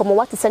ho nkomo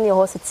wate sane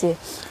ho sete.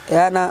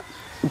 Ya na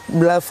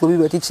blafo bi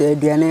beti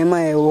aduane ma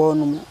e wo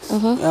no.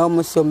 Ya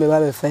mo so be ba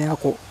be fa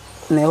yako.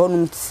 Na ho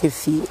no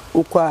tsefi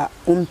ukwa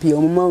umpi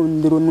omma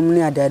nduro num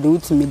ne adade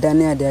utimi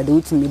dane adade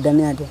utimi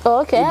dane ade.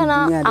 Okay,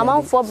 na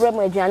amanfo brem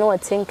aduane wo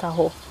tinka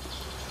ho.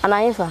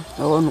 Anayefa.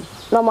 Ho no.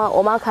 No ma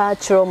o maka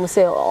chiro mu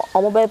se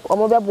omo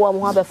be boa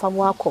mu ha be fa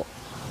mu akọ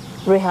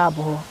rehab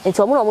ho.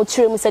 Enti omo no mo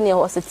chiro mu se ne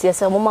ho sete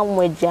se omo ma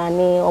mu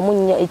aduane omo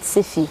nya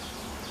etsefi.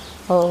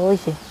 Oh,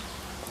 okay.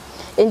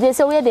 Enti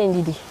se we den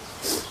didi.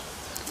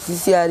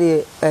 Sisi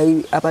ari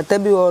apata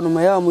bi ho no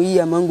ma ya mo yi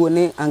amango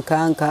ne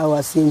anka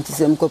wase enti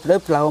se mko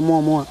prepla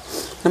omo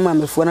na ma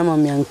mefo na ma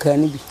me anka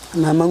ni bi.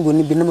 Na mango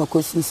ni bi na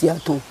makosi sisi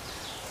aton.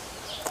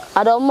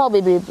 Ada omo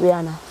bebe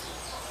ana.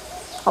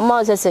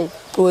 Omo se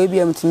o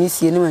ebi am timi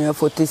sie ne ma ya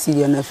 40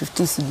 cedi na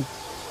 50 cedi.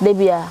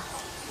 Debia.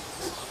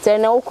 Te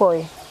na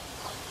ukoi.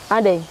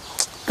 Ade.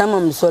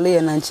 Tamam sole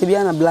ya na nche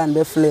bia na bland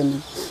be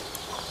flame.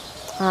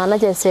 Na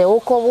je se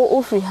ukọ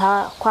ofri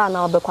ha kwa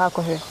na obekwa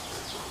akohwe.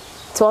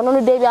 Te ono no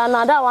debia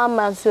na ada wa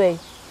ma so e.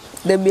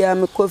 Debia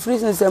me ko free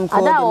sem ko.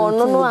 Ada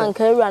ono no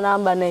anka ewura na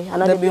amba ne.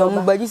 Ana debia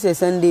mo baji se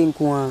Sunday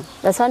nko a.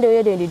 Na Sunday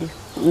oye den didi.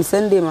 Ni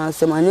Sunday ma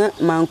se manya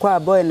man kwa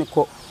boy ne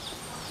ko.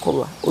 Ko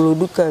ba.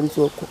 Oloduka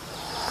nti oko.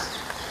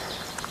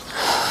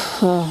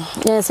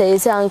 Yes,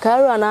 it's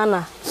Ankara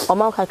Nana, or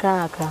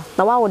Malcakra,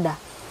 na wawda.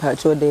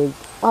 Hacho de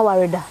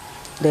Wawarida.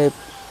 De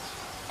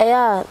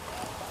Ea,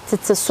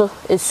 it's so,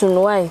 it's soon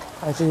why.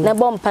 Na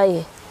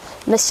bompaye.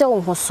 Na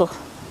show so.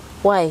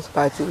 Why?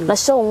 Na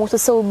show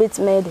was so bit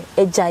made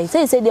a jay.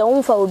 Say, the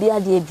own for will be a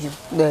debut.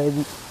 de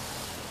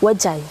What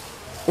jay?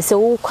 It's a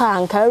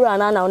woka Ankara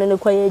Nana on the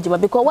quiet,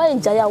 because why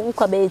in Jaya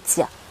woka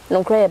betia,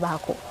 no cray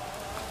bako.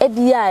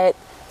 Ebia.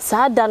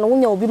 Sada no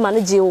nya obi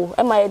manage o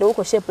e ma ye de wo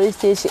ko share police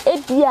station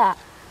e bia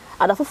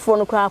adafofo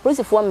no kra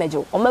police fo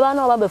mejo o meba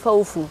na oba be fa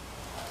ofu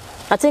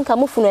I think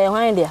amufu no ye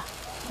hwan dia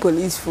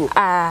police fo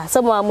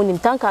some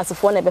amunim tankers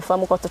fo na be fa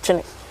mo ko to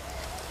twene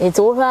enti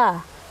wo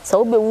ha sa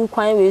wo be wu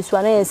kwan we su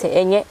ana ye se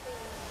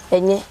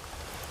enye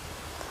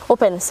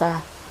open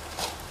sa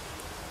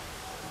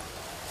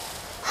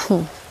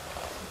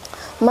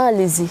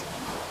malizi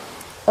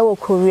e wo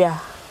Korea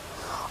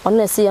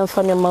ona se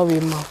yamfa no ma we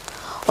ma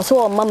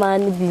so mama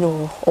ni bi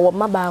no o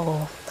maba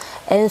ho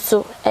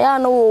enso eya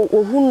no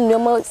ohun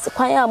nneoma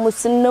kwan a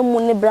musim na mu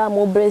ne bra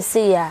mo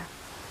brese ya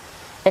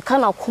e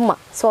kana kuma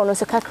so no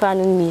se kakra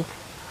no ni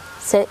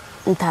se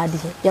ntade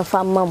ya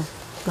fa mam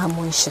na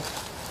mo nshi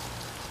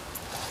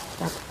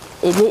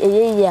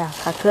eye ya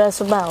kakra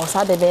so ba o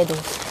sa de bede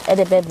e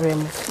de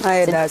bebrem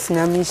ai da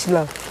sina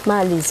mishla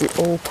malizi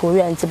o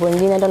Korea nti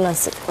bonyi na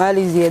donase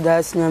malizi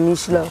da sina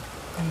mishla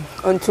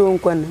onto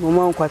nkwan mo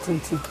ma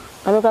nkwatinti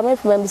I'm coming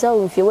from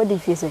myself. What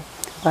did you say?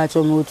 About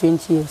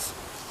 20 years.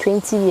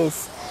 20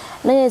 years.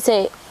 Then you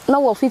say,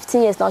 now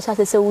 15 years now, I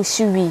say, we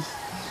should read.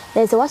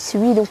 Then you say, what should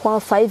read in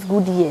 5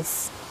 good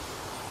years?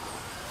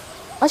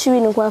 What should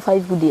read in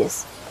 5 good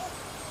years?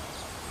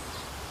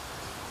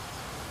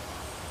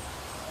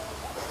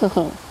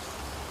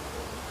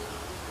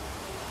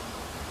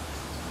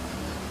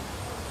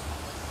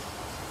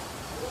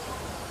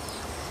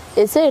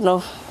 They say, no.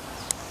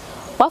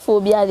 What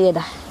will be a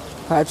leader?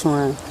 Part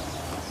 1.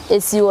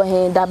 It's your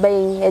hand that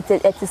being at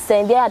the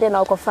same day, I didn't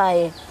know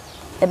fire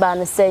about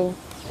the same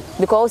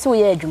because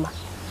we are Juma.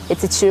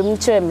 It's a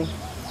chirmy.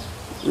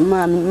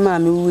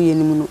 Mammy, we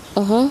in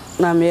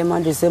na me ma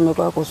de se me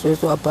kwa ko so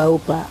apa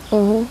opa.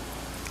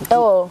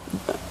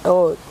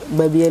 Oh,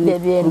 baby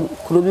and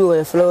kurubi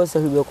we flowers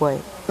of be kwai.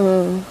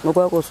 Me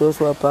kwa ko so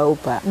apa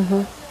opa.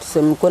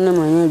 Se me kona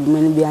manya duma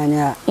ni bi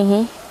anya.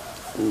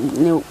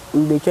 Ne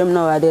be twem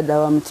na wa de da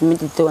wa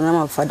mtimiti to na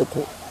ma fade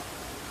ko.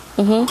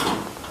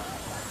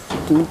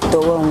 To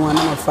one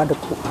na fade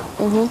ko.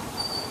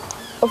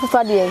 Ofu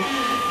fade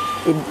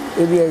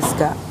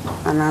ebiaska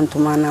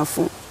anantuma na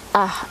fu.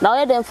 Na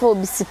we dem for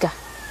bisika.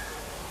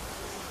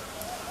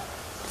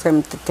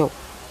 Sem tito.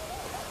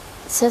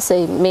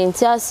 Sese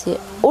menti ase.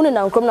 Unu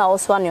na nkrom na wo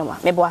so anoma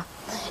meboa.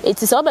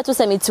 Eti se obeto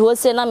se meti wo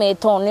se na me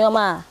ton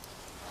nneoma.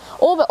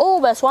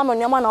 Obe so am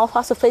nneoma na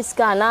ofa so face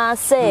scan na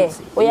se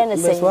oye ne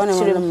se. So na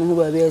hu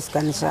ba bi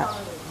scan sha.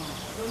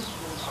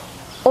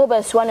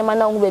 Obe so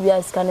na hu ba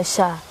bi scan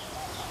sha.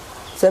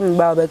 Sem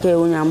ba be ke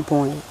unya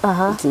mpon.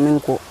 Ti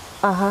menko.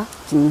 aha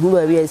timu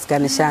ba bi sika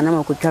ne sha na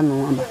makotwa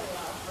me wamba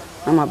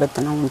na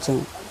mabeta na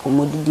wonchen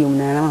komodidi mu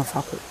na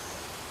mafako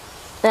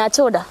na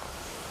achoda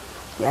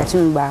ya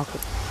chim ba ko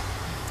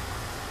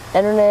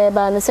eno ne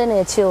ba ne se na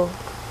echi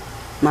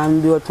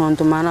man bi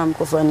otonto manam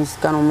ko fa ni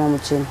sika no mo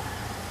chen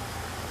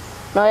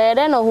no ye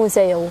de no hu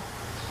se ye wo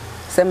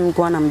sem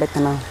ko na mbeta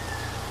na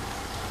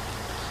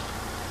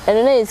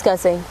eno ne iska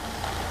se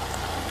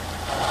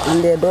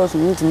ande dos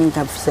minti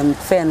ka sem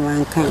fen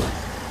wan kan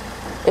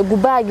egu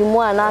bag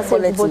mu ana se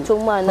egu boto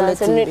mu ana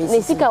se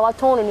ne sika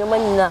waton no nyoma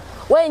nyina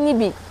wa nyi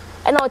bi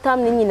ena otam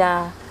ne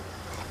nyina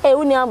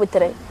woni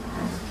abutre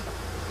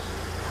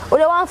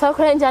ole wan fa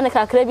kra nja ne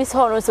kakra bi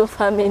so no so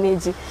fa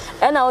manage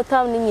ena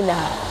otam ne nyina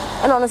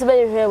ena ono se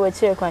be hwe wa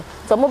chire kwan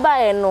so mo ba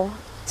ye no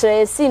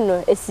chire esi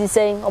no esi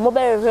sen o mo be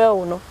hwe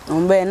wo no o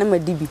mo be na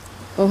madibi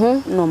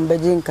no mo be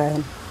jinka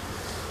en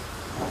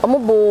o mo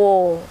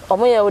bo o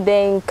mo ye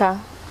odenka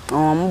o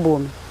mo bo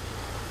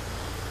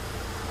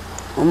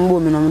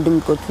mi no mo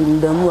dim ko tu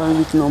ndam 1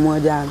 week no mo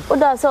jam o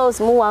da so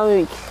mo 1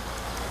 week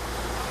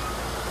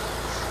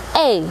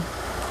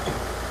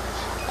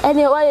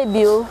ene wa ye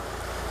bio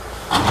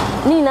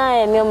ni na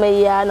ye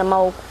me ya na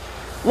mawo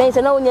me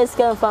se na onya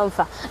sika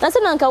mfa na se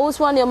na nka wo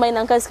so na me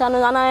na nka sika no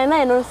na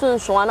na no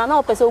so ana na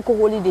opese ko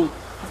holiday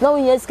na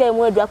onya sika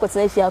mu adu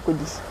akotena fi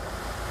akodi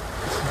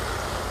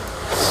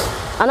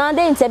ana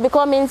de ntia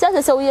because me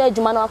ntia se wo ye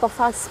adwuma na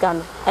akwa sika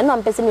no e na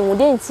mpese me hu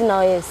de nti na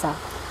o ye sa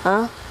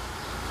ha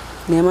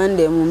ne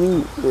mande mu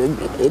mi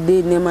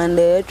de ne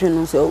mande etwe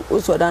no so o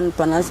so dan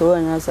pana se wo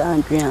nya sa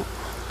antwe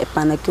e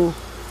panako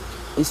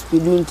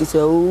experience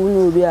so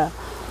unu bia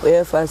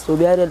we fast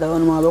obi ade da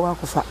wonu ma bakwa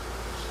kofa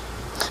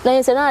na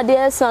yin se na de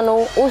esa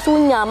no osu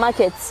nya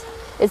market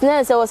it's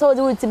na se wo so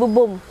de wuti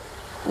bobom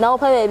na wo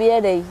pa be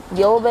bia dey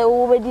de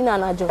wo be di na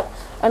najo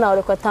na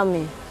wo rekota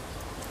me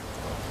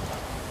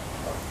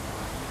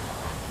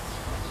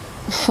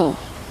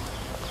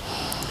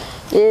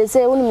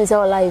say unu mi say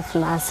life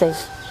na say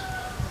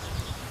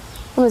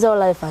unu say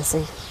life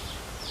asay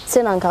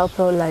say na nka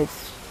pro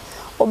life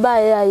oba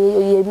ya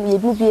ye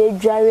mu bi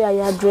adware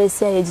ya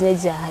address ya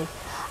ginagina hai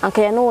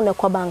anka ye no ne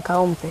kwa banka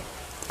ompe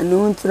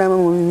no ntina ma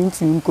mo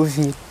minti nko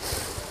fi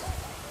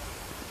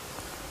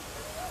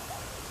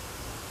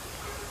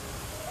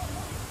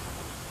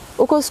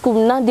oko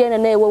school na de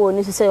na ewo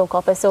ni say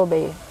nka pese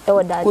obeye e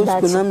wo da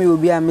school na me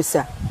obi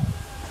amisa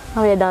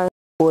how you dance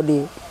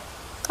body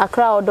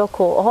akra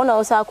odoko oho na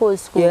osa ko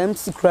school ye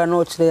MC kra na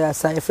o chire ya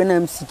sa efe na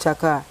MC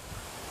chaka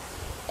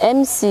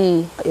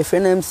MC efe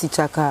na MC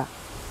chaka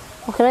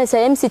okay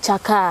say MC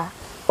chaka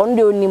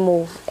onde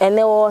onimo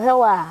ene wo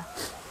hewa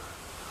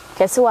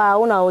kese wa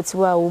una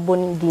otiwa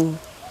uboni din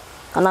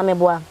ana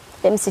meboa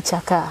MC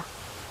chaka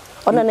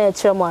ona na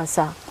echire mo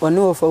asa oni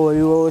wo fa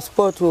wo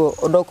sport wo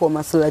odoko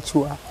masala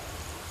chiwa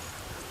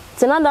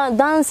tena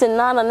dancing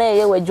na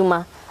eye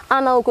wadwuma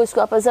ana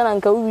okosku apesa na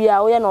nka wi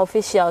a wo ye na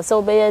official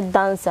so be ye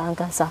dance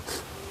ankasa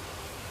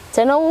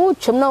tena wo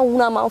twem na wo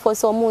na manfo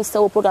so mo se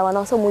wo program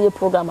na so mo ye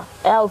program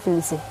e a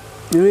ofilise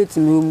rate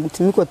mi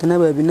timi ko tena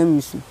ba bi na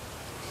misu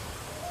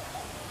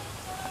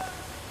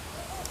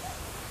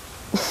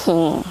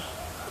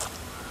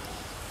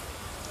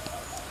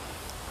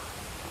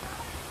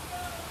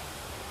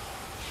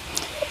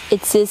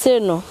it's a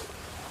no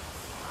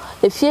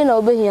if you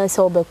know be here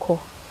so be ko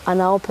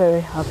ana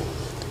opere happy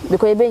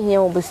because ebe here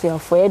obusia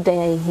for e dan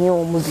ya here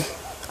o mu bi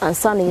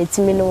ansa na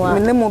yetimi no wa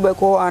me mo be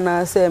ko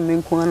ana se me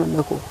nko ana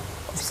be ko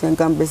ofisen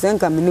kan besen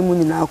kan me mu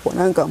nyina akọ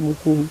na nka mu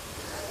ku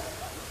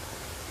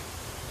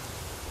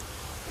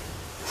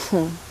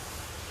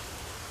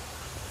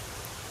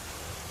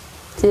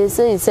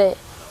say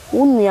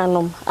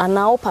unuanom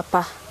ana o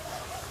papa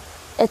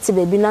eti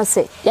bebi na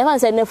se ya fa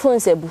se ne phone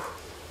sebu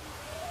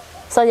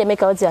so je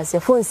make out as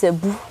phone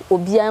sebu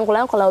obi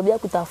ankola obi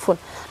akuta phone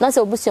na se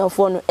obusia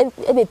phone no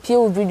e be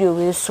pie video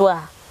we so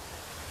a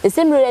the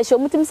same relation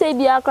mutim say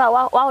bia akra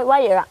wa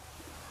yera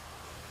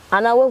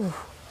ana wavu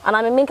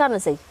ana me minka no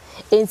say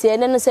enti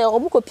ene no say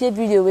obuko pie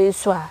video we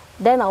so a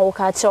then na wo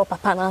ka kire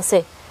papa na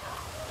say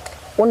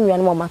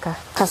onuanom o maka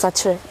kasa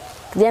kire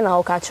then na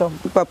wo ka kire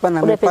papa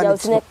na me pa ni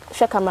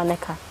hwe camera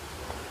neka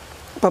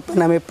papa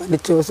na me pa ni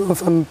cho so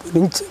fa me pa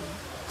nche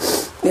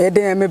e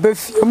de me be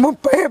fie mo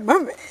pa e ma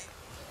me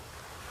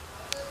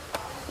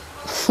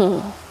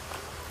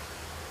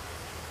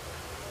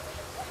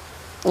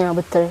ya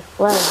better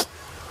why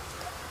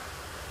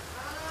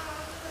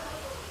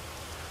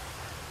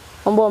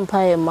ombo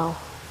mpae ma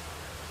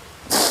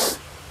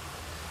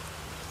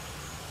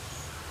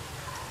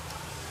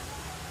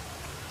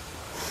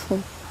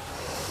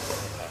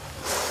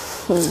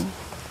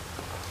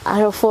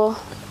arofo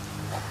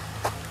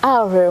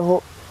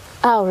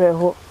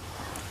awreho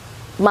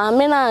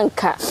maame na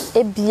nka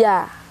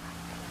ebia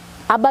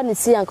aba ne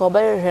si anka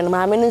oberehwe no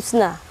maame no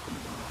sina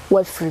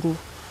wafiri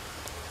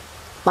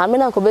maame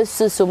na nka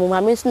besuso mu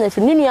maame sina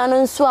firi ni nua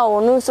no nso a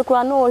wono nso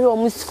kra na ohwe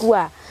omu school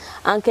a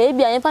anka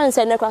ebia yemfa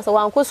nse ne kra so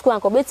wanko school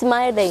anka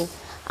betima yeden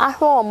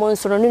ahwe omu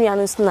nso no nua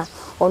no sina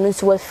ono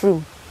nso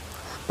wafiri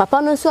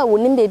papa no nso a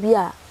wonim bebi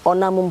a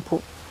onam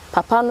mpo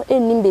papa no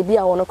ennim baby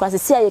a wono kwase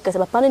si aye kase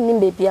papa no ennim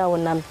baby a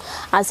wonam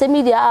ase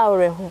media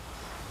ahwe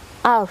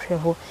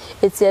ho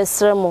eti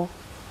esremo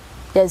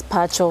yes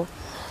pacho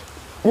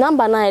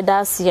number 9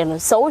 das ye no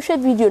so wo hwe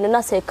video no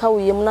na se ka wo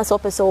yem na se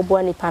opese wo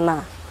boa nipa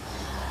na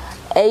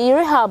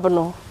rehab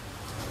no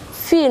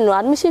fee no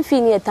admission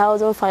fee ni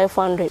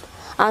 1500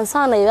 and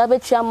sana you have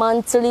a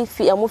monthly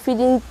fee am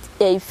feeding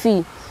a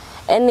fee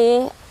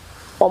any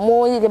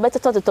omo you better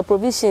to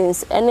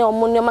provisions any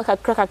omo nyama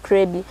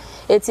kakra bi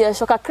eti e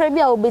so kakra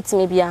bi a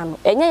obetimi bia no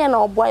enye ye na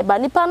oboa ba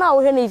nipa na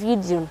wo hwe na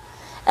video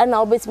e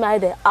na obetimi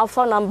ide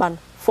alpha number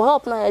for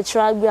help na e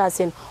try bi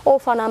asen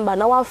alpha number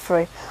na wa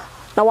frɛ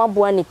na wa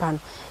boa nipa no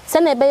se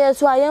na ebe ye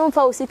so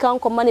ayemfa osika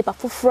nkoma nipa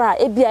foforo a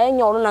e bia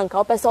enye ono na nka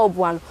opese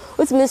oboa no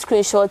utimi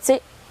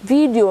screenshot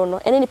video no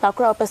ene nipa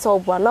kora opese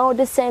oboa na o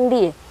de send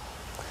e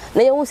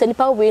na ye hu se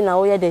nipa we na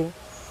wo ye de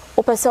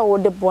opese wo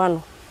de boa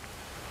no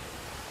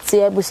ti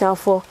e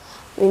busanfo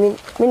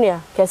minia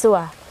kese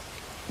wa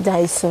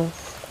daiso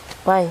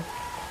why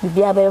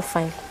bibia be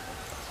fine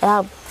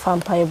I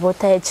vampire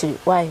bota echi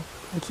why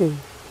okay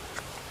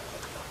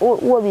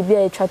wo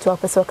bibia e twa to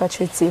opese o ka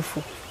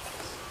tretifu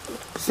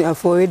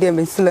busanfo we de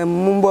meslam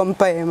mumbo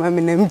mpaye ma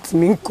me na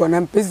mtimi nko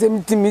na mpese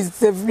mtimi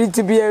se free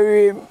to be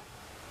away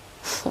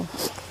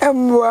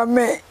emwa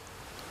me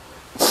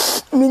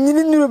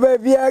minyini nuru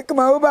baby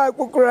akama wo ba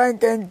kokora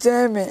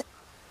nkanche me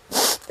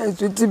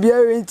esu ti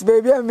bia rent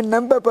baby am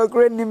nam papa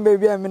kora nim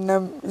baby am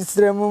nam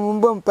isremu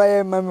mumbo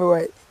mpaye ma me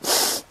wai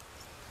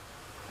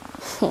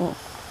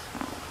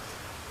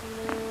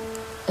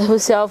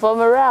Who's for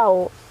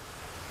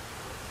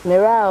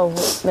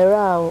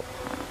Mirao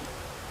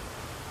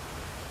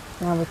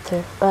now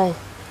but right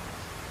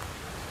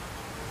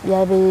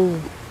yabe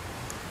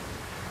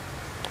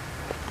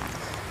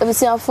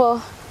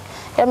for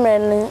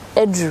emren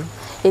edru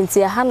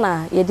enti ha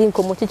na yedi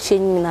nkomo twetwe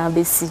nyina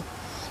besi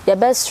ye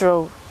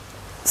bestro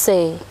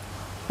say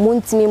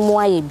muntimi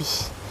muaye bi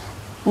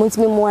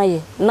muntimi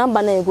muaye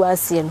number na egu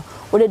asie no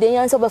wo de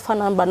yanse obefa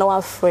number na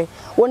wa frɛ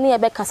woni ye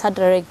be kasa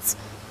direct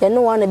ye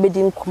no wa na be di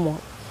nkomo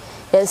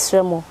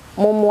yesremo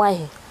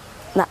muaye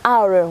na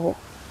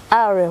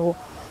areho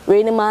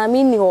we ni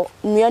maami ni ho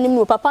nuani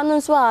mu papa no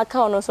so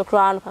aka ono so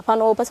kra no papa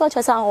no pese o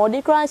chesa ho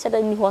de kra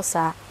nhyeda ni ho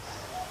saa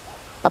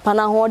papa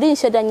na ho de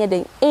nhyeda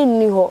nyeden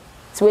enni ho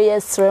twe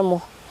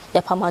yesremo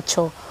ya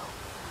pamacho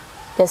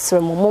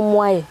yesremo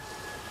muaye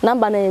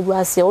number na egu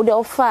ase wo de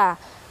ofa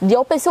de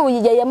opese wo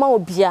ye ma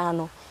obia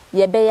no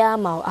ye be ya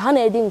ma ha na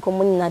edi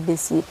nkomo nyina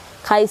besi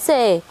kai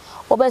say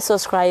obe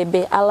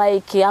subscribe a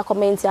like a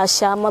comment a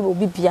share ma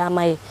obi bia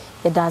ma ye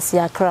da ase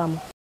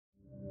akram